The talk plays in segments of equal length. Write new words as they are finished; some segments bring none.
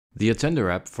The Attender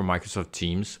app for Microsoft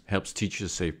Teams helps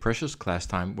teachers save precious class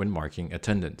time when marking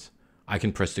attendance. I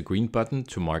can press the green button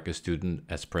to mark a student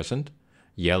as present,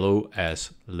 yellow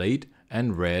as late,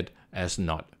 and red as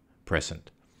not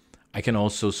present. I can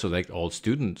also select all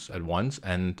students at once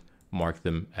and mark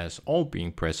them as all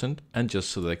being present and just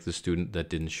select the student that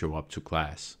didn't show up to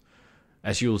class.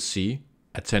 As you'll see,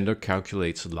 Attender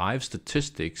calculates live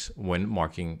statistics when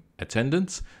marking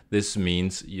attendance. This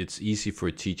means it's easy for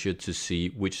a teacher to see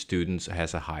which students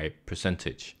has a high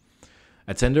percentage.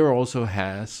 Attender also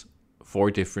has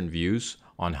 4 different views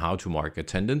on how to mark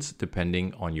attendance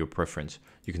depending on your preference.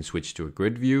 You can switch to a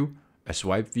grid view, a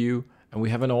swipe view, and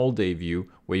we have an all-day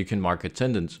view where you can mark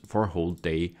attendance for a whole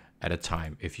day at a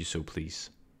time if you so please.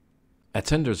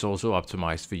 Attender is also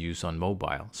optimized for use on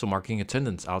mobile, so marking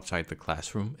attendance outside the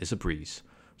classroom is a breeze.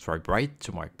 Swipe right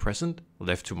to mark present,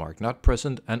 left to mark not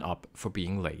present, and up for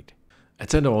being late.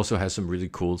 Attender also has some really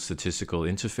cool statistical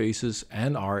interfaces,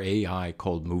 and our AI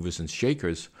called Movers and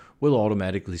Shakers will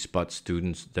automatically spot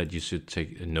students that you should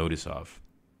take notice of.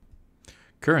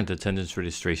 Current attendance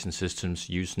registration systems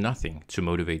use nothing to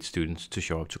motivate students to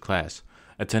show up to class.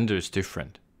 Attender is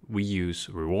different. We use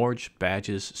rewards,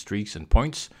 badges, streaks, and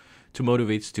points to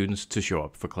motivate students to show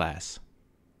up for class.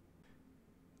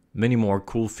 Many more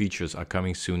cool features are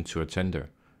coming soon to Attender.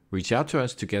 Reach out to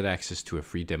us to get access to a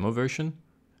free demo version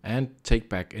and take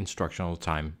back instructional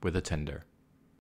time with Attender.